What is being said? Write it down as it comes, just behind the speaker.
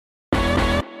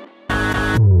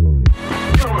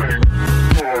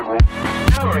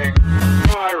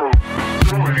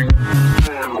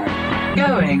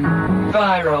Going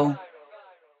viral.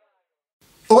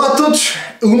 Olá a todos!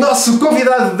 O nosso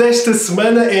convidado desta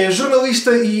semana é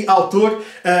jornalista e autor.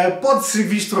 Pode ser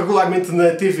visto regularmente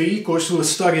na TVI com as suas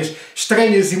histórias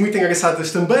estranhas e muito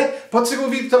engraçadas também. Pode ser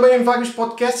ouvido também em vários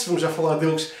podcasts, vamos já falar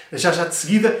deles já de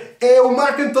seguida. É o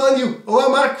Marco António. Olá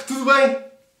Marco, tudo bem?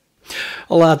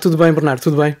 Olá, tudo bem, Bernardo?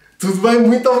 Tudo bem? Tudo bem,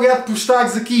 muito obrigado por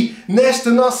estares aqui nesta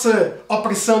nossa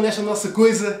operação, nesta nossa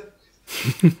coisa.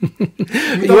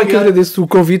 Eu é que agradeço o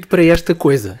convite para esta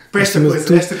coisa. Para esta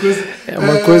coisa. É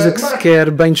uma coisa que se quer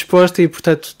bem disposta e,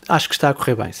 portanto, acho que está a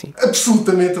correr bem, sim.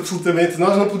 Absolutamente.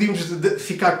 Nós não podíamos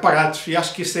ficar parados e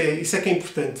acho que isso é que é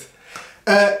importante.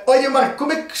 Olha, Marco,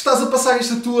 como é que estás a passar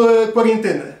esta tua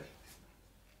quarentena?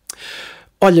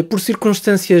 Olha, por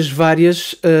circunstâncias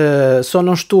várias, só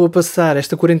não estou a passar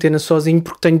esta quarentena sozinho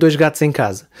porque tenho 2 gatos em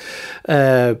casa.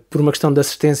 Por uma questão de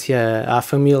assistência à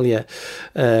família,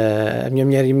 a minha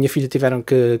mulher e a minha filha tiveram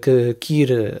que ir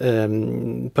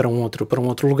para um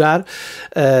outro lugar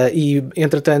e,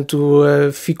 entretanto,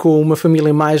 ficou uma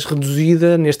família mais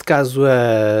reduzida, neste caso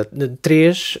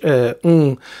 3,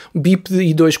 um bípede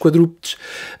e 2 quadrúpedes.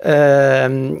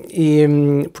 E,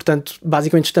 portanto,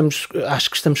 basicamente acho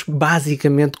que estamos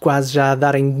basicamente quase já a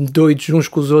darem doidos uns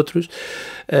com os outros.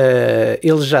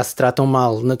 Eles já se tratam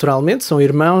mal naturalmente, são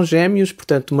irmãos gêmeos,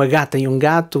 portanto uma gata e um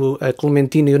gato, a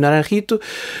Clementina e o Naranjito.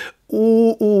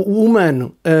 O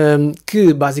humano,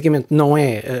 que basicamente não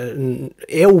é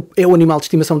o animal de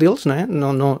estimação deles, não é?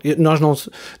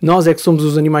 Nós é que somos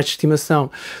os animais de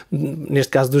estimação,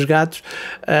 neste caso dos gatos.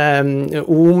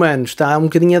 O humano está um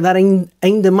bocadinho a dar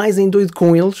ainda mais em doido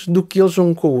com eles do que eles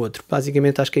um com o outro.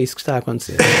 Basicamente acho que é isso que está a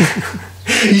acontecer.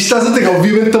 E estás a ter,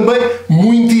 obviamente, também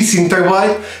muitíssimo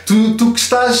trabalho. Tu que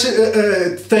estás,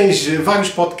 tens vários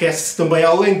podcasts também,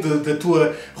 além da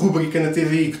tua rubrica na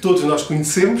TVI, que todos nós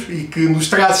conhecemos e que nos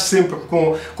trazes sempre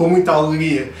com muita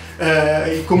alegria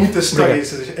e com muitas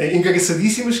histórias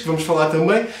engraçadíssimas, que vamos falar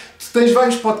também. Tu tens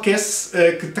vários podcasts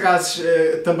que trazes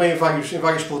também em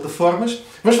várias plataformas.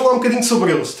 Vamos falar um bocadinho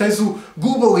sobre eles. Tens o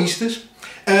Globalistas,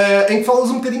 em que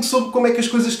falas um bocadinho sobre como é que as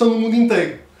coisas estão no mundo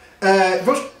inteiro.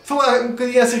 Vamos falar um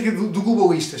bocadinho acerca do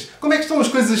Globalistas. Como é que estão as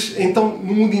coisas, então,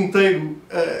 no mundo inteiro?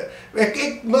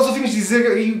 Nós ouvimos dizer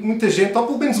aí muita gente, ou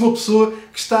pelo menos uma pessoa,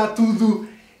 que está tudo...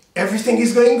 Everything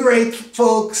is going great,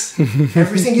 folks.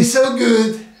 Everything is so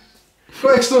good.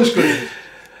 Como é que estão as coisas?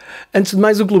 Antes de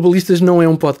mais, o Globalistas não é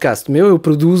um podcast meu, eu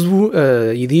produzo,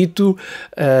 edito,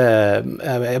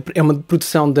 é uma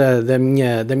produção da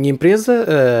minha empresa,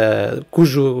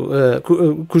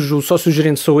 cujo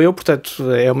sócio-gerente sou eu,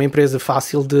 portanto é uma empresa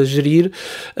fácil de gerir,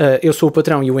 eu sou o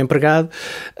patrão e o empregado,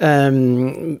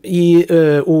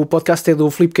 o podcast é do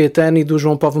Filipe Caetano e do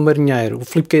João Paulo Marinheiro. O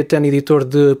Filipe Caetano, editor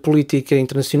de política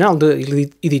internacional,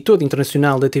 editor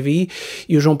internacional da TVI,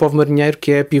 e o João Paulo Marinheiro,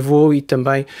 que é pivô e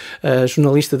também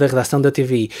jornalista da redação da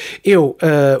TVI. Eu,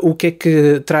 o que é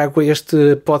que trago a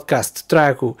este podcast?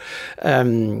 Trago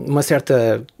uma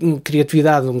certa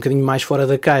criatividade um bocadinho mais fora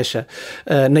da caixa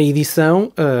na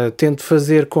edição, tento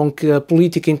fazer com que a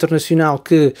política internacional,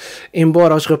 que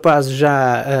embora os rapazes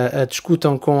já a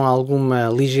discutam com alguma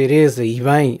ligeireza e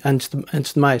bem, antes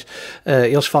de mais,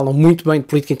 eles falam muito bem de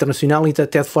política internacional e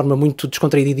até de forma muito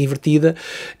descontraída e divertida,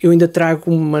 eu ainda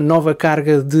trago uma nova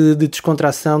carga de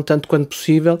descontração, tanto quanto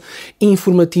possível,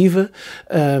 informativa.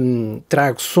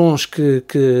 Trago sons que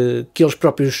eles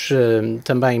próprios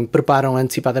também preparam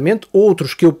antecipadamente,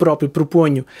 outros que eu próprio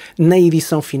proponho na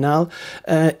edição final,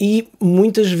 e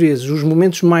muitas vezes os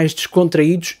momentos mais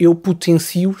descontraídos eu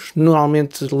potencio-os,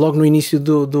 normalmente logo no início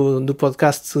do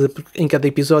podcast, em cada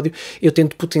episódio eu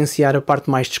tento potenciar a parte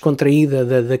mais descontraída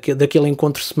daquele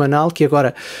encontro semanal, que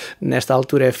agora nesta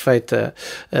altura é feita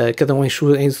cada um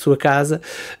em sua casa,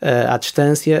 à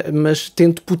distância, mas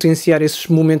tento potenciar esses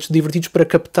momentos divertidos para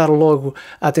captar logo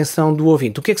a atenção do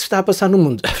ouvinte. O que é que se está a passar no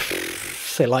mundo?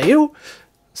 Sei lá eu,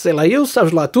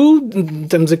 sabes lá tu,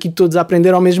 estamos aqui todos a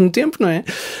aprender ao mesmo tempo, não é?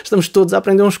 Estamos todos a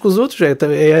aprender uns com os outros, é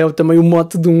também o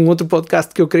mote de um outro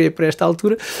podcast que eu criei para esta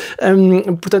altura.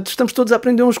 Portanto, estamos todos a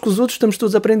aprender uns com os outros, estamos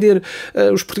todos a aprender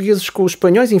os portugueses com os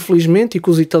espanhóis, infelizmente, e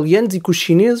com os italianos, e com os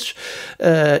chineses,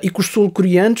 e com os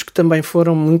sul-coreanos, que também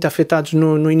foram muito afetados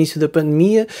no início da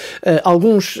pandemia.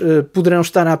 Alguns poderão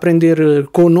estar a aprender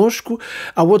connosco,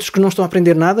 há outros que não estão a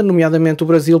aprender nada, nomeadamente o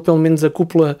Brasil, pelo menos a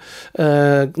cúpula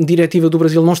diretiva do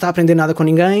Brasil não está a aprender nada com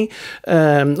ninguém.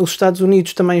 Os Estados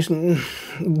Unidos também,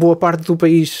 boa parte do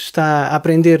país está a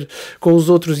aprender com os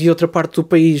outros e outra parte do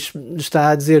país está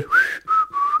a dizer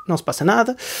não se passa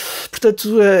nada.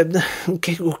 Portanto,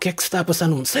 o que é que se está a passar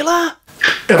no mundo? Sei lá!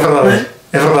 É verdade.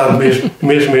 É verdade mesmo.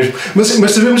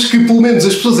 Mas sabemos que pelo menos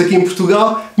as pessoas aqui em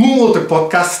Portugal, num outro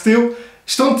podcast teu,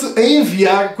 estão-te a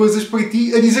enviar coisas para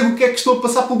ti, a dizer o que é que estou a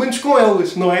passar, pelo menos com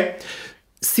elas, não é?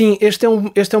 Sim, este é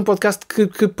um podcast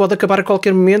que pode acabar a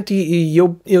qualquer momento e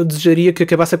eu desejaria que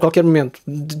acabasse a qualquer momento,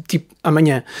 tipo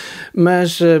amanhã,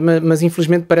 mas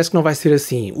infelizmente parece que não vai ser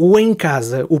assim.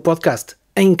 O podcast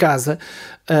em casa,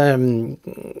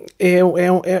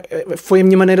 foi a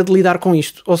minha maneira de lidar com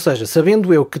isto. Ou seja,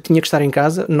 sabendo eu que tinha que estar em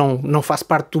casa, não faço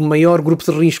parte do maior grupo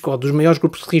de risco ou dos maiores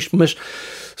grupos de risco, mas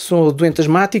sou doente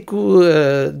asmático,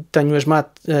 tenho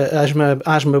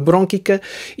asma brônquica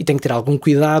e tenho que ter algum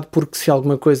cuidado, porque se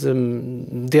alguma coisa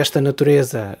desta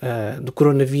natureza, do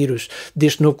coronavírus,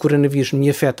 deste novo coronavírus me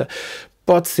afeta,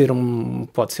 pode ser um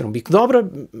bico de obra,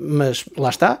 mas lá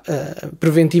está,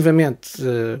 preventivamente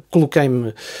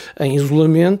coloquei-me em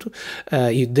isolamento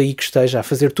e daí que esteja a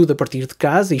fazer tudo a partir de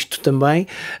casa, isto também.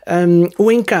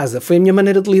 O em casa foi a minha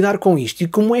maneira de lidar com isto. E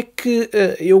como é que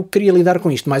eu queria lidar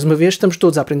com isto? Mais uma vez, estamos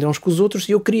todos a aprender uns com os outros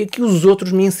e eu queria que os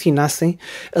outros me ensinassem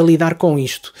a lidar com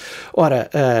isto. Ora,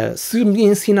 se me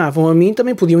ensinavam a mim,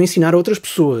 também podiam ensinar a outras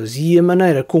pessoas, e a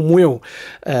maneira como eu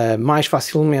mais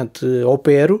facilmente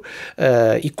opero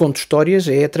e conto histórias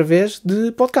é através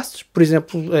de podcasts. Por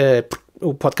exemplo,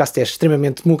 o podcast é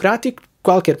extremamente democrático,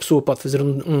 qualquer pessoa pode fazer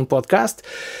um podcast,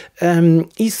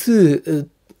 e se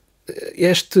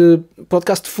este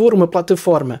podcast for uma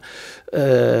plataforma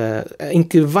em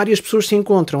que várias pessoas se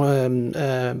encontram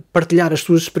a partilhar as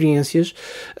suas experiências,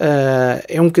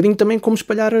 é um bocadinho também como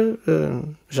espalhar,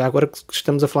 já agora que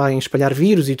estamos a falar em espalhar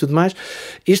vírus e tudo mais,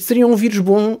 este seria um vírus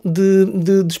bom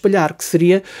de espalhar, que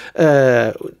seria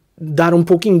dar um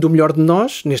pouquinho do melhor de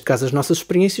nós, neste caso as nossas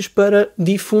experiências, para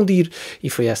difundir. E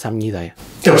foi essa a minha ideia.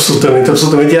 Absolutamente.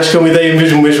 E acho que é uma ideia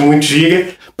mesmo muito gira.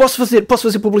 Posso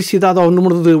fazer publicidade ao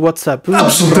número de WhatsApp?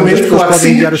 Absolutamente, claro que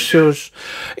sim. Enviar os seus...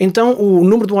 Então, o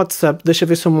número do WhatsApp, deixa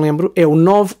ver se eu me lembro, é o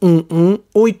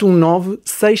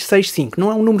 911-819-665.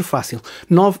 Não é um número fácil.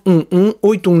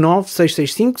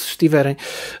 911-819-665. Se estiverem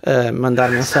a mandar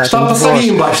mensagem... Está a passar aí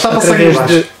em baixo.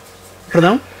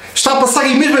 Perdão? Está a passar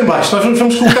aí mesmo em baixo. Nós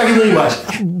vamos colocar aí na imagem.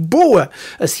 Boa!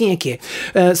 Assim é que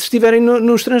é. Se estiverem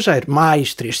no estrangeiro,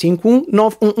 mais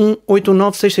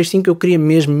 351-911-819-665, eu queria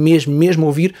mesmo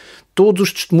ouvir todos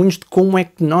os testemunhos de como é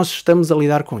que nós estamos a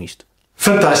lidar com isto.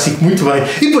 Fantástico, muito bem.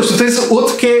 E depois tu tens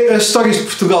outro que é as histórias de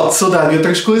Portugal, de saudade e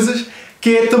outras coisas,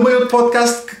 que é também outro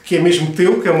podcast que é mesmo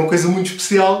teu, que é uma coisa muito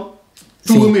especial,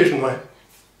 tua mesmo, não é?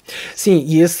 Sim,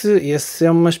 e esse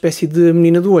é uma espécie de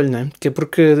menina do olho, não é? Que é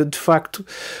porque, de facto,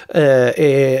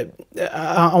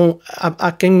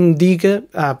 há quem me diga,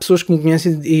 há pessoas que me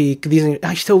conhecem e que dizem,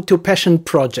 isto é o teu passion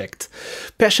project.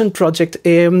 Passion project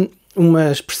é uma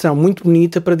expressão muito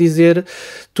bonita para dizer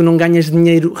tu não ganhas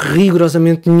dinheiro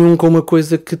rigorosamente nenhum com uma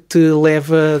coisa que te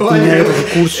leva dinheiro,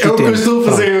 recursos e tempo. É o que eu estou a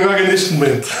fazer agora neste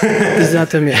momento.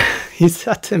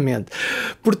 Exatamente.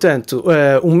 Portanto,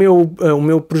 o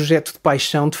meu projeto de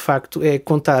paixão, de facto, é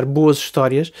contar boas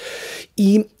histórias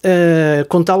e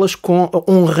contá-las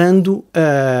honrando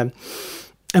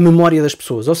a memória das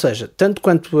pessoas, ou seja, tanto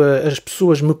quanto as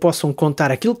pessoas me possam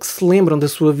contar aquilo que se lembram da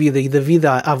sua vida e da vida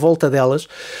à volta delas,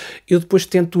 eu depois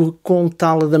tento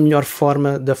contá-la da melhor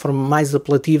forma, da forma mais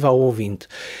apelativa ao ouvinte.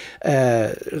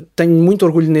 Tenho muito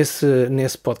orgulho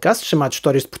nesse podcast, chamado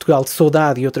Histórias de Portugal, de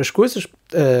Saudade e outras coisas,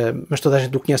 mas toda a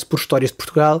gente o conhece por Histórias de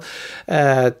Portugal.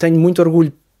 Tenho muito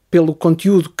orgulho pelo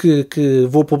conteúdo que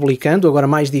vou publicando, agora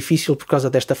mais difícil por causa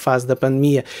desta fase da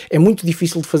pandemia, é muito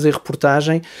difícil de fazer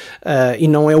reportagem e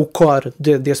não é o core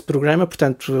desse programa,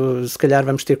 portanto se calhar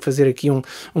vamos ter que fazer aqui um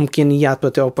pequeno hiato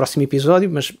até ao próximo episódio,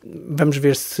 mas vamos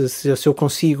ver se eu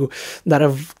consigo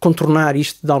contornar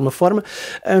isto de alguma forma,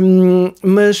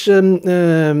 mas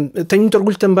tenho muito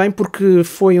orgulho também porque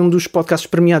foi um dos podcasts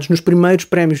premiados nos primeiros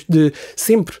prémios de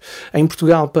sempre em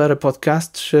Portugal para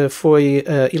podcasts, foi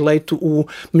eleito o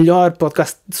melhor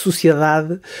podcast de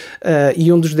sociedade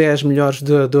e um dos 10 melhores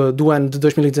do ano de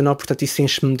 2019, portanto isso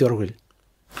enche-me de orgulho.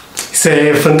 Isso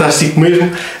é fantástico mesmo.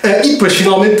 E depois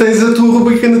finalmente tens a tua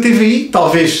rubrica na TVI,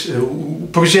 talvez o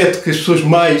projeto que as pessoas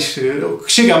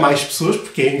que chega a mais pessoas,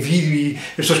 porque é em vídeo e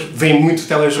as pessoas veem muito o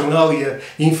telejornal e a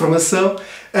informação,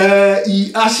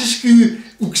 e achas que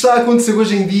o que está a acontecer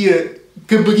hoje em dia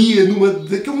caberia num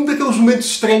daqueles momentos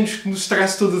estranhos que nos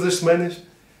traz todas as semanas?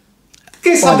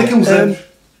 Quem sabe daqui a uns anos?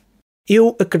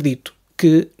 Eu acredito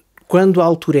que quando a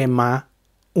altura é má,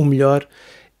 o melhor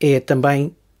é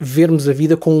também vermos a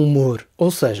vida com humor,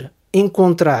 ou seja,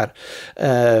 encontrar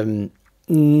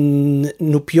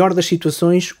no pior das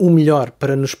situações o melhor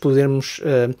para nos podermos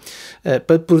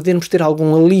ter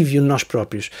algum alívio nós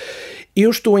próprios. Eu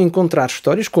estou a encontrar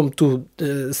histórias, como tu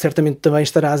certamente também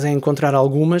estarás a encontrar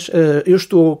algumas, eu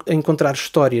estou a encontrar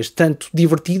histórias tanto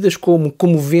divertidas como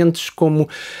comoventes, como,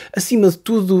 acima de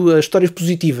tudo, histórias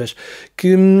positivas,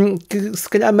 que se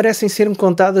calhar merecem ser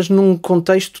contadas num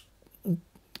contexto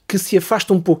que se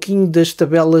afasta um pouquinho das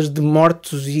tabelas de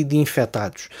mortos e de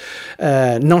infectados.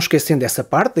 Não esquecendo essa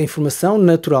parte da informação,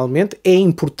 naturalmente, é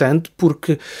importante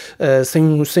porque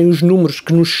sem os números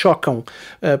que nos chocam,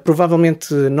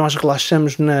 provavelmente nós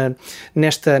relaxamos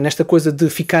nesta coisa de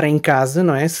ficar em casa,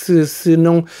 não é? Se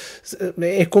não,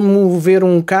 é como ver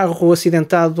um carro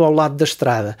acidentado ao lado da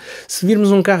estrada. Se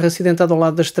virmos um carro acidentado ao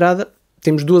lado da estrada,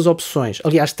 temos duas opções,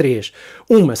 aliás 3.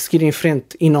 Uma, seguir em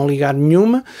frente e não ligar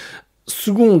nenhuma.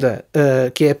 Segunda,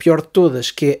 que é a pior de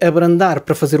todas, que é abrandar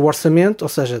para fazer o orçamento, ou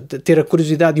seja, ter a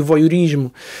curiosidade e o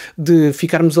voyeurismo de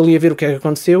ficarmos ali a ver o que é que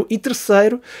aconteceu. E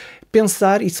terceiro,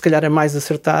 pensar, e se calhar é mais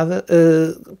acertada,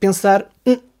 pensar,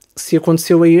 se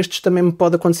aconteceu a estes, também me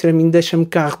pode acontecer a mim, deixa-me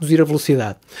cá reduzir a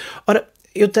velocidade. Ora,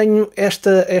 eu tenho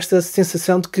esta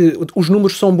sensação de que os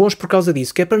números são bons por causa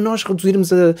disso, que é para nós reduzirmos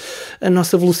a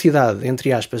nossa velocidade,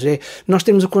 entre aspas. Nós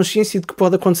temos a consciência de que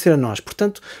pode acontecer a nós.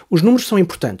 Portanto, os números são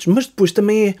importantes, mas depois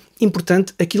também é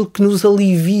importante aquilo que nos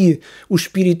alivie o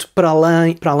espírito para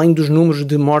além dos números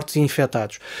de mortos e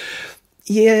infectados.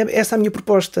 E é essa a minha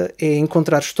proposta, é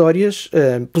encontrar histórias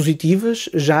positivas.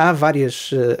 Já há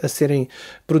várias a serem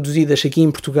produzidas aqui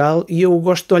em Portugal e eu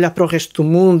gosto de olhar para o resto do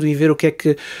mundo e ver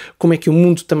como é que o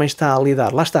mundo também está a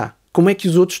lidar. Lá está. Como é que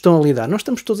os outros estão a lidar? Nós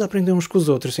estamos todos a aprender uns com os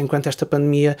outros enquanto esta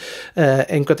pandemia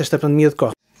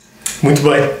decorre. Muito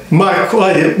bem. Marco,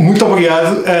 olha, muito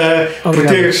obrigado por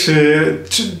teres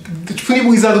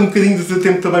disponibilizado um bocadinho do teu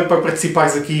tempo também para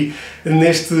participares aqui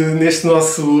neste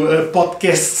nosso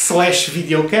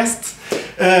podcast/videocast.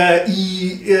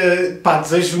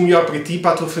 Desejo o melhor para ti,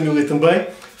 para a tua família também.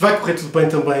 Vai correr tudo bem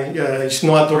também. Isto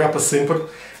não há de durar para sempre.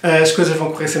 As coisas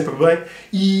vão correr sempre bem.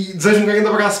 E desejo um grande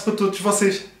abraço para todos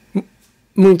vocês.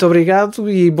 Muito obrigado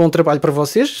e bom trabalho para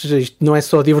vocês. Isto não é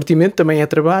só divertimento, também é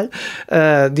trabalho.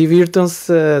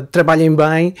 Divirtam-se, trabalhem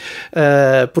bem,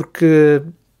 porque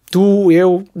tu,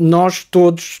 eu, nós,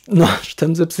 todos, nós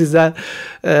estamos a precisar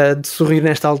de sorrir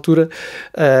nesta altura.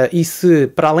 E se,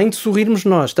 para além de sorrirmos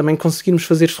nós, também conseguirmos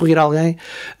fazer sorrir alguém,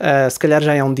 se calhar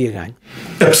já é um dia ganho.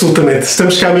 Absolutamente.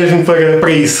 Estamos cá mesmo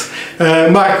para isso.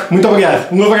 Marco, muito obrigado.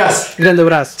 Um abraço. Grande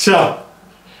abraço. Tchau.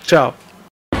 Tchau.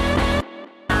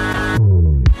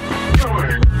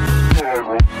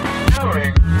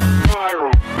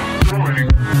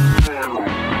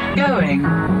 Going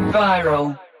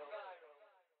viral.